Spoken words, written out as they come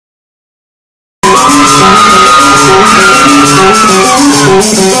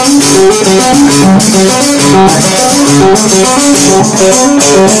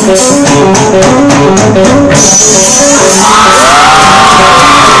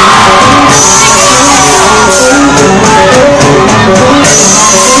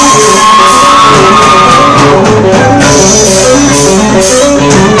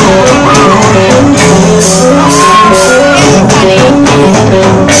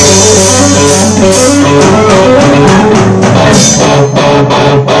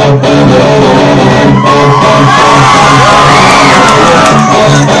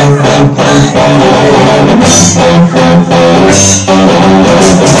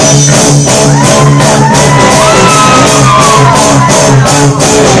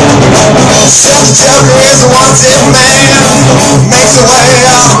Joker is a wanted man, makes a way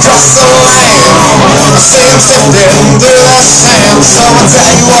all across the land. I see him sifting through the sand, so I'll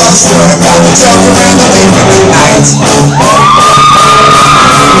tell you all the story about the Joker and the thief in the night.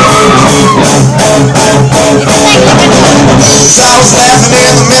 As I was laughing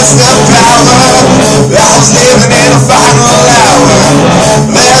in the midst of power, I was living in a final hour.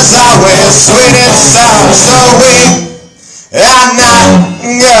 There's always sweet and sour, so we are not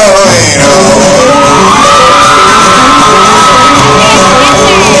going home.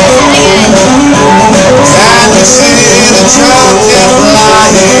 Time to see the trumpet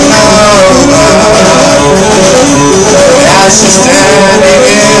flying over, as she's standing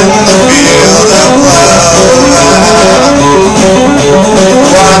in the field of clover,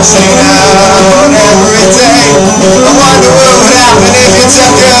 watching out every day. I wonder what would happen if you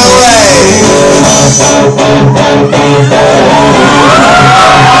took her away.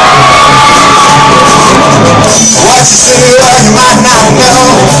 What you see, well, you might not know.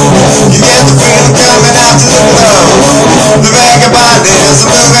 You get the feeling coming out to the glow. The vagabond is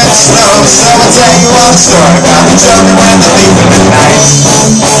moving slow, so I'll tell you all the story about the Joker and the thief in the night.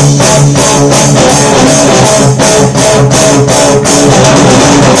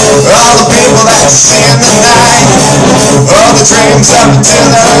 All the people that you see in the night, all the dreams up until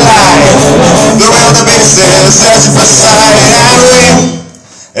the light. The wildebeest is searching for sight, and we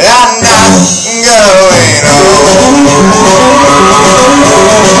are not going home.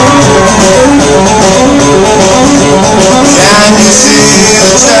 Can you see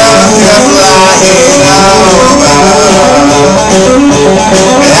the Joker flying over,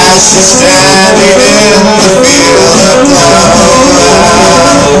 as she's standing in the field of clover,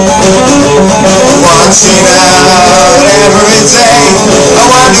 watching out every day. I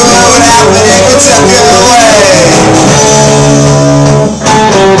wonder what would happen if you took her away.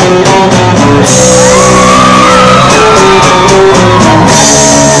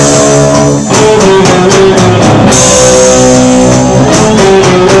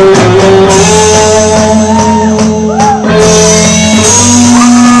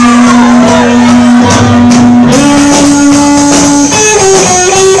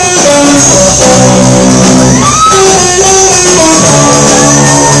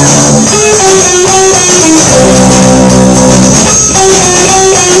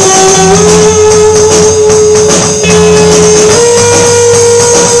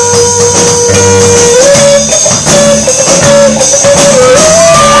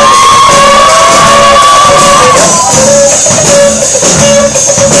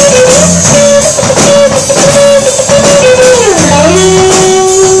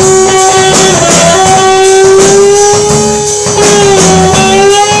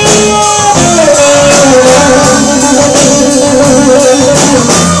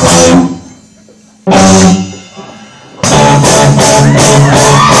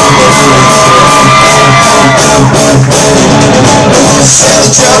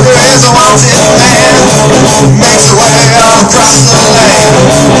 Joker is a wanted man, makes a way all across the land.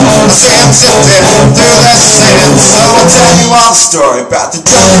 I see him sifting through the sand, so I'll tell you all the story about the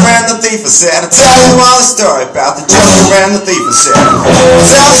Joker and the thief. I said, I'll tell you all the story about the Joker and the thief. I said, I'll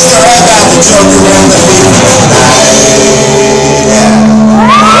tell the story about the Joker